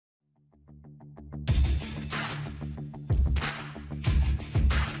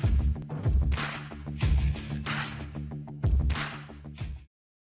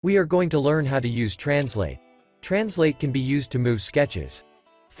We are going to learn how to use Translate. Translate can be used to move sketches,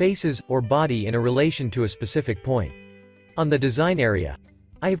 faces, or body in a relation to a specific point. On the design area,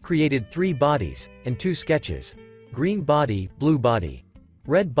 I have created 3 bodies, and 2 sketches. Green body, blue body,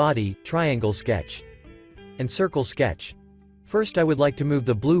 red body, triangle sketch, and circle sketch. First I would like to move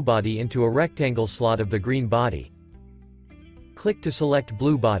the blue body into a rectangle slot of the green body. Click to select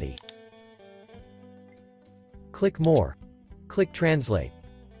blue body. Click More. Click Translate.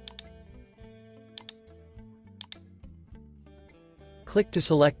 Click to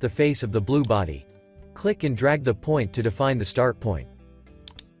select the face of the blue body. Click and drag the point to define the start point.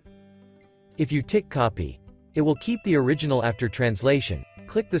 If you tick Copy, it will keep the original after translation.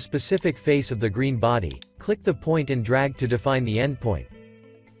 Click the specific face of the green body, click the point and drag to define the end point.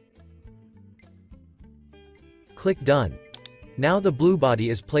 Click Done. Now the blue body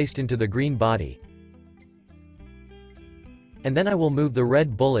is placed into the green body. And then I will move the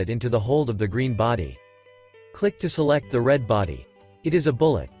red bullet into the hold of the green body. Click to select the red body. It is a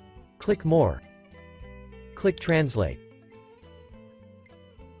bullet. Click More. Click Translate.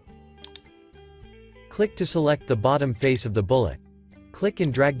 Click to select the bottom face of the bullet. Click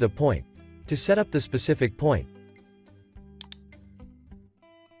and drag the point to set up the specific point.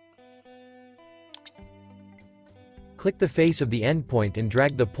 Click the face of the end point and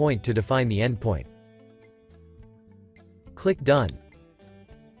drag the point to define the end point. Click Done.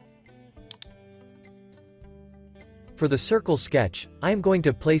 For the circle sketch, I am going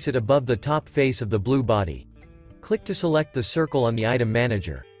to place it above the top face of the blue body. Click to select the circle on the item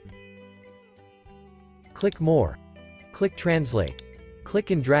manager. Click More. Click Translate. Click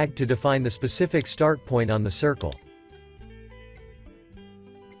and drag to define the specific start point on the circle.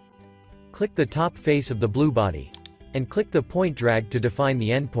 Click the top face of the blue body. And click the point drag to define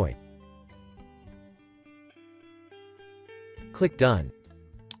the end point. Click Done.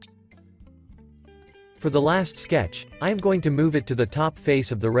 For the last sketch, I am going to move it to the top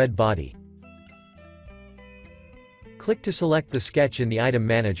face of the red body. Click to select the sketch in the item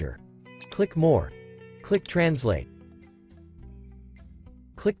manager. Click More. Click Translate.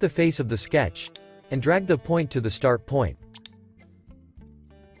 Click the face of the sketch, and drag the point to the start point.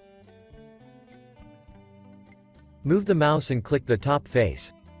 Move the mouse and click the top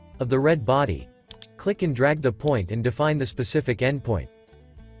face of the red body. Click and drag the point and define the specific endpoint.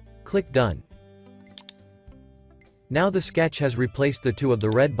 Click Done. Now the sketch has replaced the 2 of the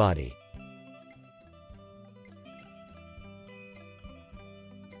red body.